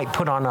that we might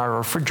put on our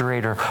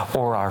refrigerator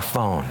or our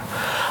phone.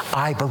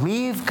 I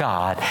believe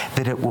God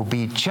that it will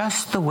be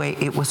just the way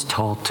it was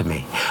told to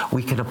me.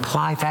 We can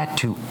apply that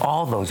to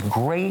all those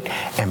great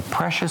and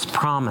precious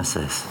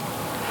promises.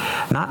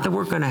 Not that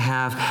we're going to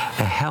have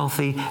a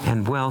healthy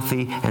and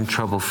wealthy and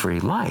trouble-free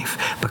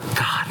life, but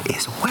God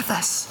is with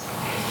us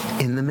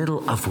in the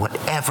middle of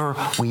whatever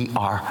we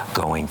are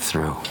going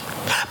through.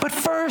 But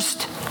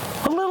first,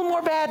 a little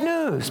more bad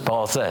news,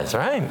 Paul says,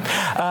 right?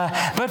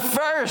 But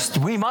first,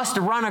 we must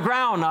run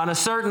aground on a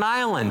certain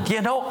island.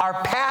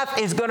 Our path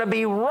is going to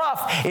be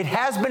rough. It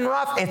has been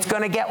rough. It's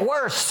going to get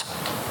worse.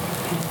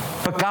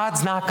 But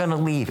God's not going to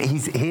leave.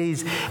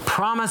 His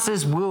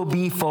promises will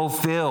be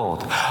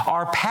fulfilled.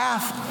 Our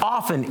path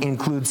often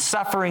includes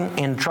suffering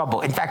and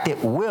trouble. In fact,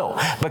 it will.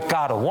 But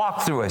God will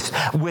walk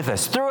with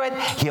us through it.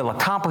 He'll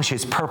accomplish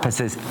his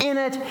purposes in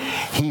it.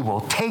 He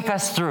will take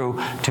us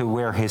through to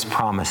where his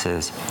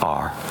promises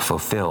are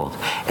fulfilled.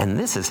 And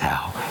this is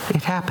how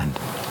it happened.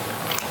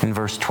 In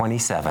verse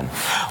 27,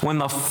 when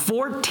the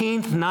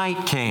 14th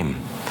night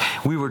came,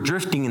 we were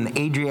drifting in the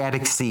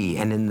Adriatic Sea,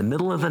 and in the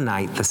middle of the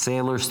night, the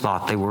sailors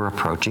thought they were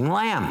approaching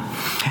land.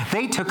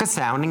 They took a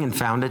sounding and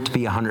found it to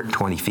be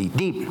 120 feet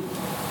deep.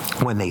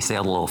 When they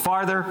sailed a little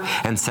farther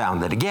and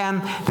sounded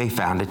again, they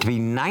found it to be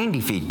 90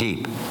 feet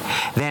deep.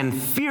 Then,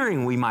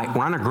 fearing we might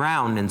run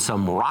aground in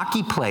some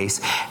rocky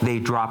place, they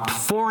dropped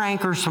 4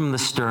 anchors from the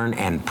stern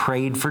and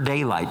prayed for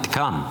daylight to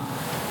come.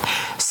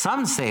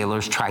 Some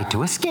sailors tried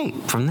to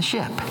escape from the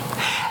ship.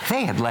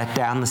 They had let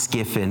down the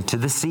skiff into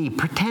the sea,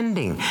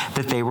 pretending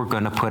that they were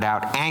going to put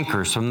out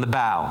anchors from the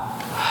bow.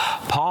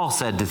 Paul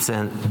said to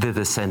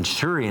the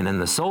centurion and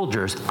the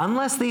soldiers,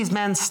 unless these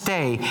men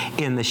stay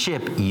in the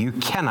ship, you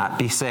cannot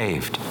be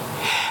saved.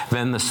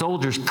 Then the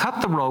soldiers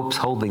cut the ropes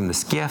holding the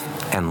skiff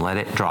and let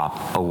it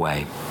drop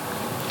away.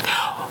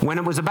 When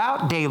it was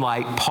about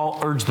daylight, Paul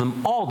urged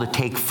them all to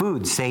take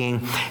food,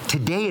 saying,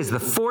 today is the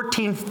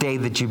 14th day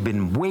that you've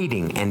been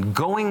waiting and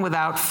going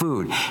without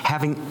food,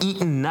 having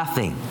eaten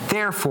nothing.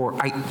 Therefore,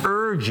 I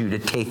urge you to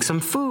take some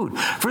food,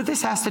 for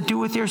this has to do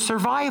with your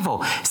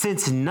survival,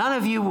 since none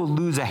of you will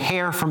lose a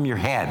hair from your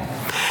head.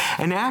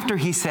 And after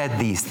he said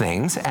these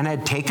things and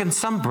had taken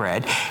some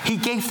bread, he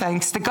gave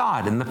thanks to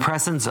God in the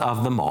presence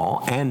of them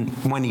all, and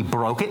when he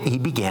broke it, he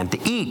began to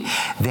eat.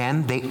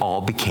 Then they all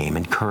became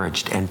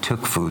encouraged and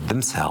took food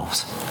themselves.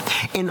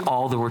 In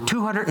all, there were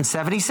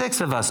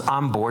 276 of us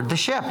on board the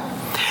ship.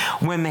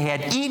 When they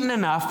had eaten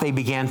enough, they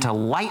began to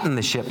lighten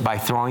the ship by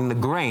throwing the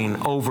grain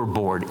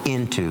overboard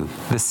into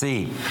the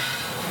sea.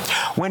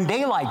 When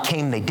daylight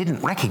came, they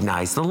didn't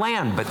recognize the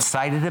land, but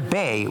sighted a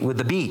bay with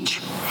a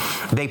beach.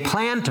 They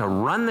planned to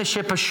run the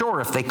ship ashore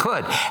if they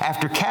could.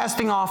 After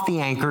casting off the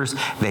anchors,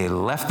 they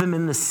left them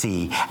in the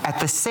sea, at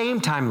the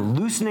same time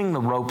loosening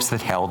the ropes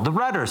that held the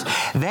rudders.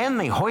 Then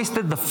they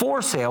hoisted the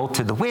foresail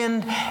to the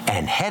wind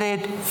and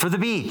headed for the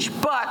beach.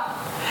 But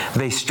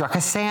they struck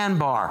a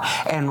sandbar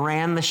and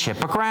ran the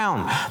ship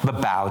aground. The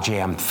bow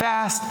jammed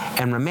fast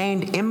and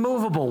remained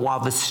immovable while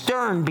the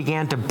stern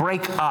began to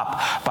break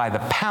up by the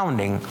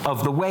pounding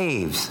of the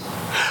waves.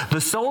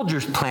 The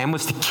soldiers' plan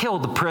was to kill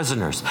the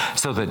prisoners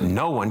so that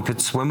no one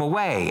could swim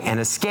away and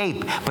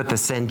escape, but the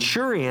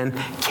centurion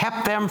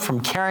kept them from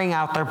carrying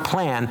out their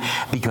plan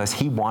because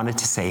he wanted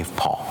to save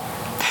Paul.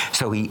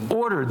 So he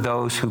ordered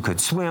those who could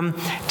swim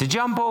to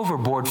jump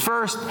overboard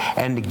first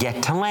and to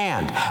get to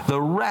land.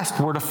 The rest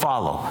were to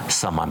follow,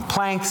 some on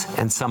planks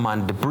and some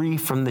on debris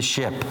from the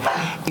ship.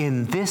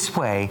 In this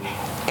way,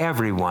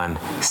 everyone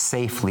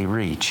safely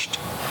reached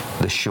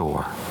the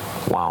shore.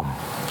 Wow.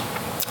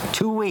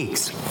 2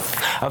 weeks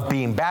of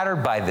being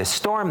battered by this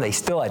storm. They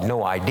still had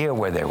no idea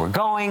where they were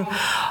going.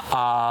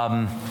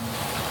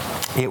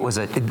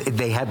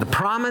 They had the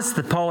promise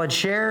that Paul had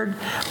shared,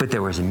 but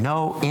there was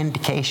no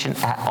indication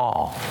at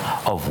all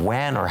of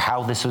when or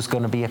how this was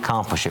going to be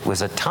accomplished. It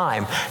was a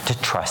time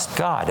to trust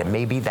God, and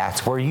maybe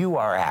that's where you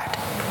are at.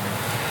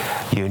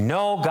 You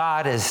know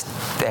God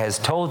has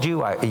told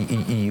you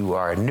you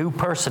are a new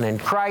person in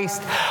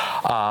Christ.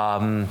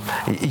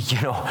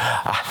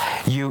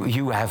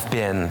 You have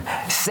been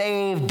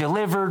saved,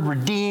 delivered,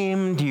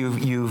 redeemed.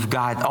 You've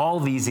got all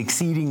these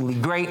exceedingly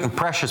great and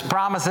precious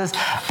promises,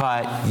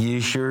 but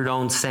you sure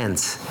don't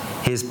sense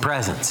his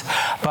presence.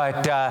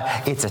 But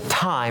it's a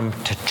time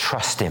to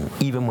trust him,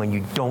 even when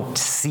you don't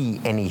see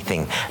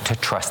anything to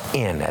trust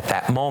in at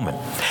that moment.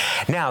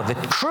 Now, the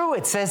crew,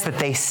 it says that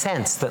they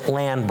sensed that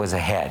land was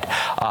ahead.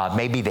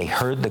 Maybe they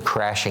heard the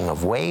crashing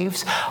of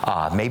waves.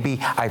 Maybe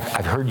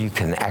I've heard you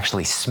can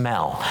actually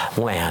smell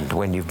land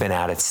when you've been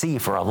out at sea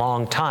for a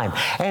long time.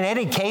 In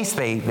any case,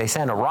 they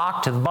sent a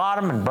rock to the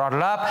bottom and brought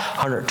it up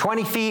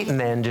 120 feet, and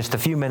then just a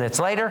few minutes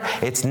later,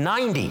 it's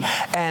 90.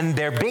 And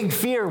their big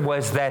fear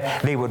was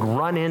that they would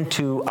run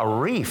into a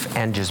reef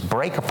and just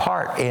break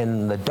apart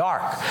in the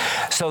dark.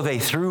 So they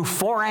threw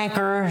 4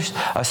 anchors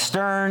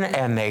astern,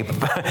 and they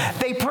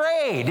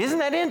prayed. Isn't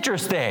that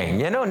interesting?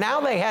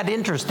 Now they had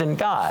interest in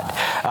God.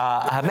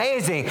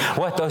 Amazing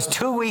what those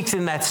 2 weeks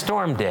in that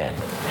storm did.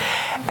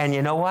 And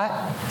you know what?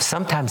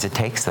 Sometimes it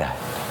takes that.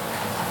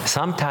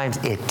 Sometimes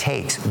it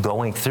takes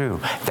going through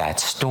that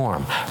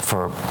storm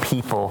for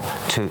people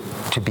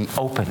to be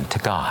open to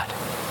God.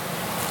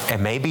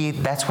 And maybe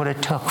that's what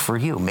it took for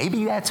you.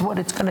 Maybe that's what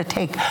it's going to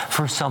take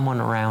for someone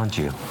around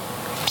you.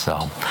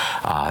 So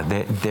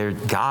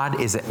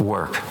God is at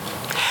work.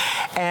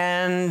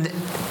 And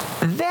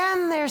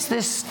then there's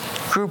this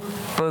group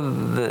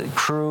of the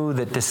crew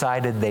that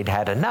decided they'd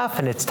had enough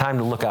and it's time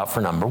to look out for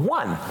number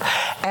 1.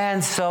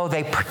 And so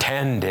they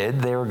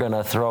pretended they were going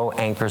to throw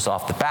anchors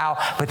off the bow,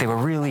 but they were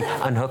really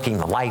unhooking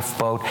the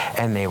lifeboat,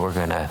 and they were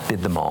going to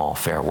bid them all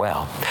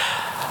farewell.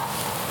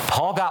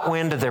 Paul got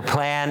wind of their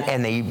plan,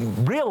 and they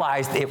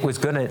realized it was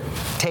going to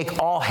take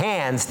all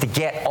hands to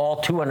get all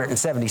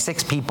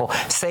 276 people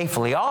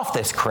safely off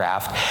this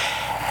craft.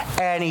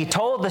 And he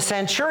told the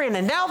centurion,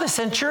 and now the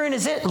centurion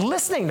is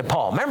listening to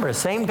Paul. Remember, the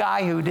same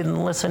guy who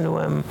didn't listen to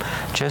him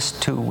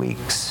just 2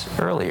 weeks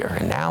earlier,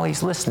 and now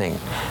he's listening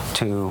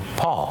to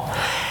Paul.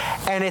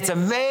 And it's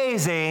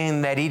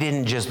amazing that he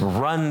didn't just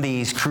run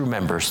these crew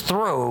members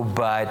through,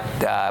 but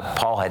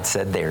Paul had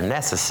said they're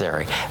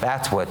necessary.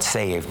 That's what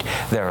saved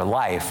their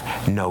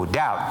life, no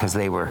doubt, because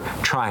they were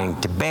trying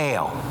to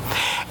bail.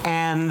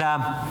 And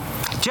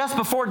just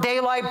before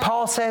daylight,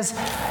 Paul says,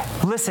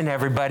 listen,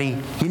 everybody,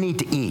 you need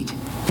to eat.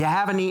 You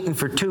haven't eaten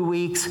for 2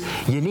 weeks.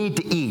 You need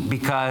to eat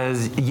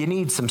because you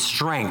need some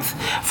strength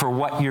for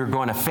what you're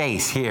going to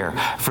face here.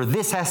 For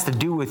this has to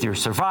do with your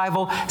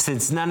survival,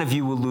 since none of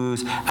you will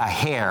lose a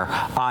hair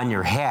on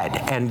your head.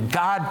 And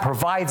God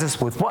provides us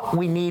with what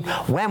we need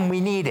when we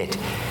need it.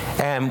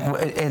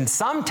 And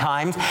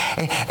sometimes,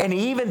 and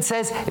he even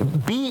says,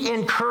 be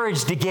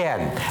encouraged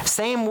again.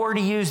 Same word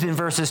he used in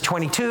verses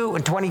 22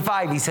 and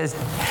 25. He says,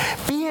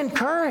 be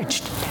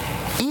encouraged.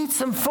 Eat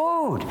some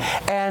food.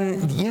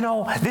 And,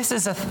 this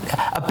is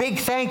a big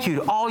thank you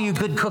to all you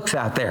good cooks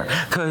out there,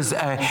 because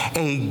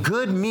a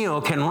good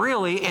meal can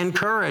really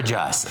encourage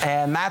us.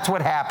 And that's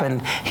what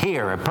happened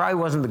here. It probably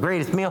wasn't the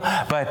greatest meal,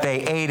 but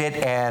they ate it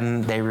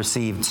and they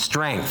received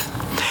strength.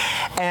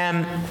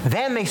 And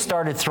then they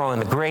started throwing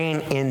the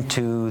grain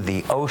into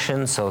the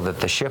ocean so that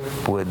the ship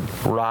would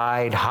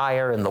ride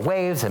higher in the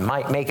waves and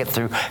might make it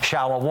through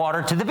shallow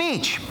water to the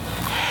beach.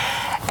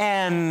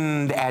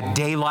 And at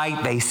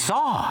daylight, they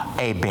saw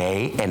a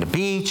bay and a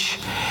beach.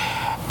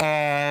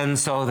 And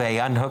so they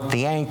unhooked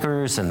the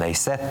anchors and they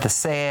set the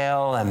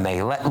sail and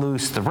they let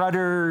loose the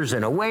rudders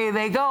and away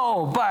they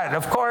go. But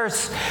of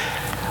course,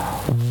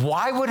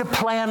 why would a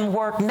plan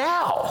work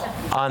now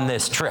on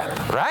this trip,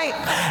 right?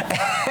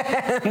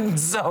 And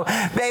so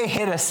they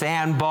hit a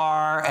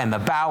sandbar and the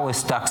bow was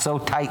stuck so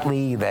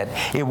tightly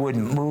that it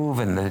wouldn't move,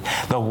 and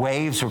the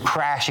waves were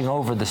crashing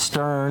over the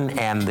stern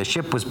and the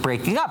ship was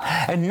breaking up.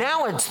 And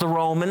now it's the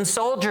Roman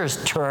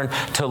soldiers' turn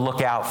to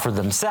look out for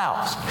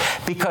themselves,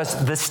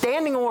 because the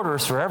standing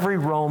orders for every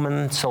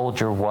Roman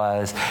soldier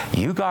was,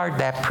 you guard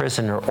that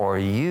prisoner or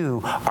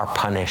you are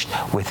punished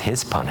with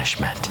his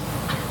punishment.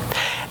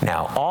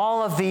 Now,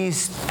 all of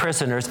these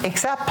prisoners,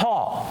 except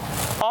Paul,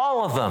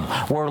 all of them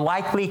were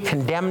likely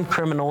condemned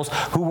criminals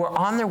who were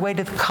on their way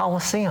to the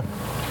Colosseum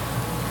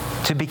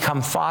to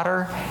become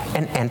fodder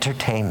and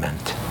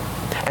entertainment.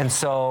 And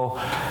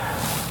so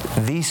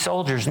these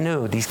soldiers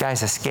knew these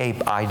guys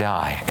escape, I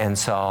die. And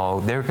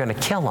so they're going to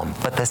kill them.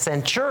 But the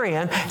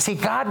centurion, see,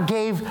 God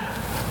gave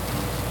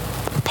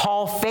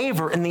Paul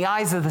favor in the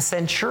eyes of the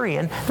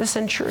centurion. The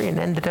centurion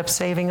ended up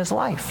saving his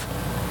life.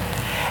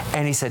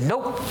 And he said,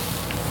 nope.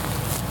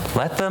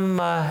 Let them,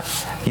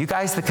 you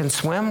guys that can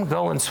swim,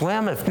 go and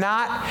swim. If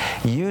not,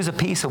 use a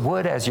piece of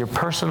wood as your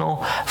personal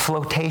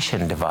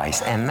flotation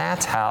device. And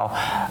that's how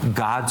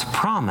God's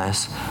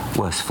promise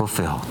was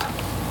fulfilled.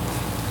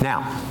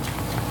 Now,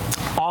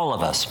 all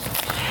of us,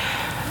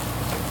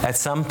 at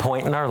some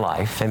point in our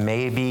life, and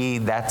maybe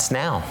that's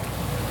now,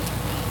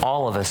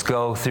 all of us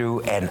go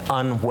through an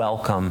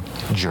unwelcome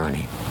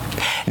journey.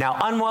 Now,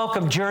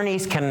 unwelcome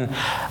journeys can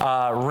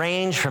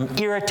range from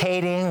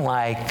irritating,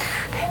 like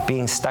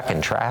being stuck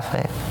in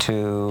traffic,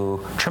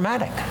 to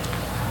traumatic,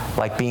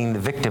 like being the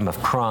victim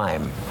of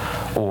crime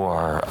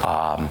or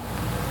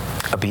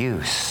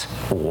abuse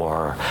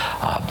or,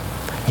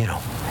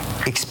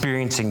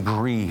 experiencing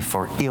grief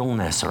or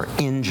illness or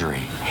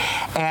injury.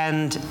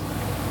 And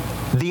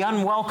the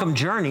unwelcome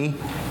journey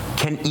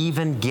can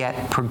even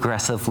get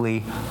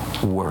progressively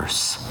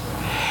worse.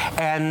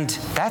 And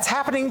that's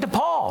happening to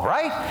Paul,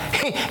 right?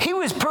 He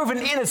was proven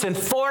innocent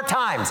 4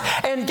 times.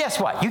 And guess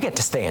what? You get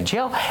to stay in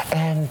jail,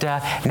 and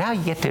now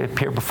you get to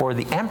appear before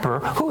the emperor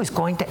who is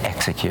going to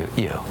execute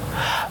you.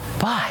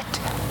 But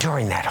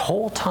during that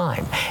whole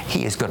time,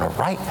 he is going to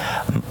write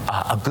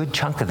a good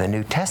chunk of the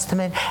New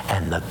Testament,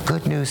 and the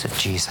good news of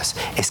Jesus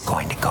is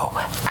going to go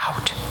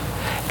out.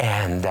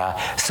 And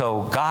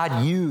so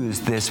God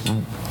used this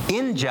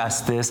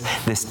injustice,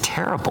 this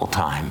terrible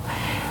time,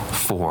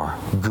 for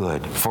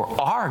good, for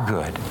our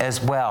good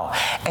as well.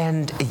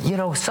 And,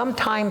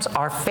 sometimes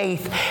our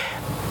faith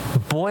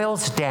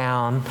boils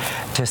down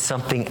to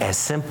something as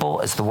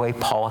simple as the way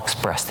Paul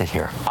expressed it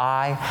here.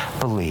 I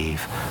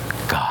believe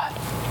God.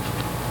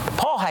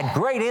 Paul had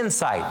great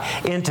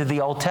insight into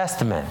the Old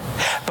Testament,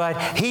 but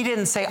he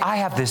didn't say, I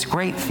have this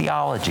great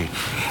theology,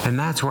 and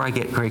that's where I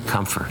get great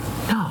comfort.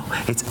 No,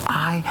 it's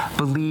I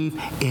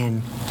believe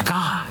in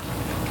God,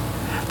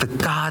 the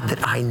God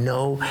that I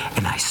know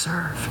and I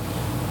serve.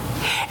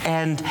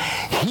 And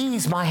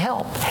he's my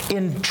help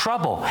in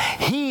trouble.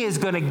 He is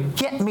going to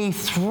get me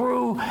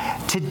through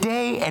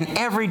today and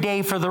every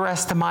day for the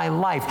rest of my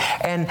life.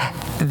 And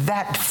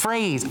that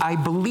phrase, I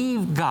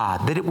believe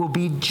God, that it will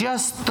be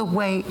just the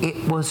way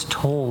it was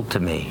told to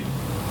me.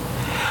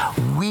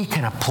 We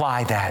can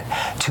apply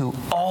that to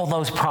all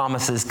those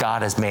promises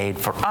God has made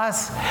for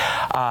us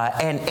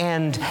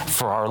and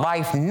for our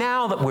life.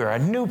 Now that we're a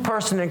new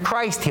person in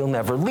Christ, He'll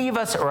never leave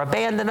us or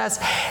abandon us,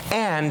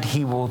 and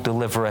He will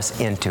deliver us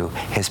into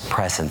His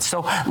presence.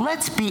 So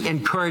let's be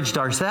encouraged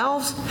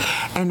ourselves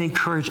and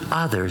encourage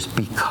others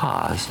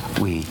because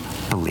we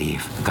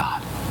believe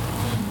God.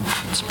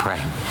 Let's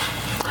pray.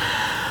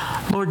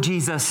 Lord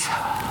Jesus,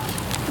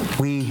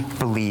 we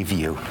believe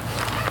You.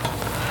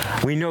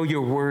 We know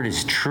Your word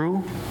is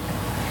true.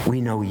 We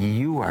know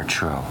You are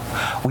true.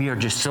 We are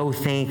just so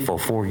thankful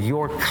for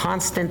Your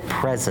constant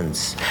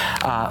presence.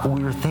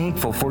 We're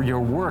thankful for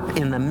Your work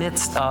in the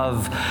midst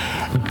of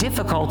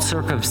difficult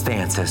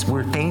circumstances.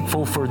 We're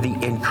thankful for the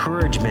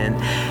encouragement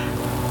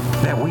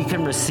that we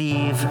can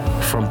receive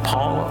from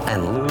Paul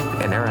and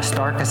Luke and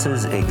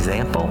Aristarchus'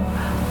 example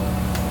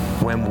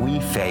when we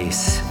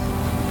face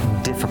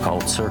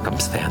difficult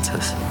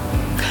circumstances.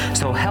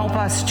 So help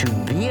us to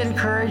be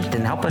encouraged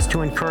and help us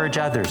to encourage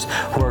others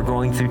who are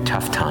going through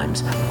tough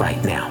times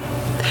right now.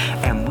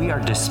 And we are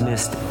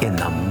dismissed in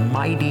the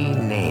mighty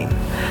name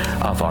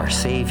of our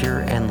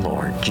Savior and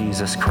Lord,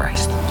 Jesus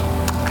Christ.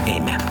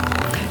 Amen.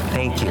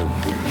 Thank you.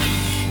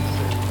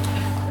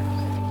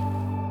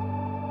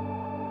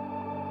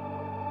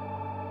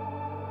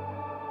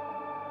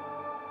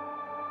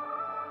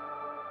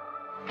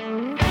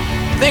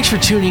 Thanks for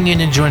tuning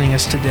in and joining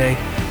us today.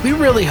 We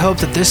really hope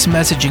that this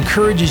message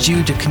encourages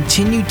you to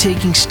continue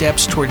taking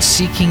steps towards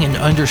seeking and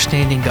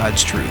understanding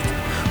God's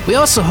truth. We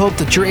also hope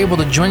that you're able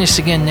to join us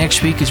again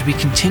next week as we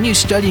continue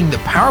studying the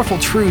powerful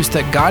truths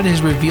that God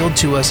has revealed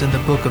to us in the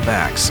book of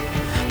Acts.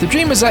 The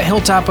dream is that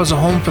Hilltop is a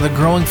home for the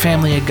growing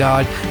family of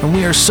God, and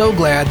we are so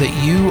glad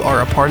that you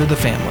are a part of the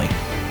family.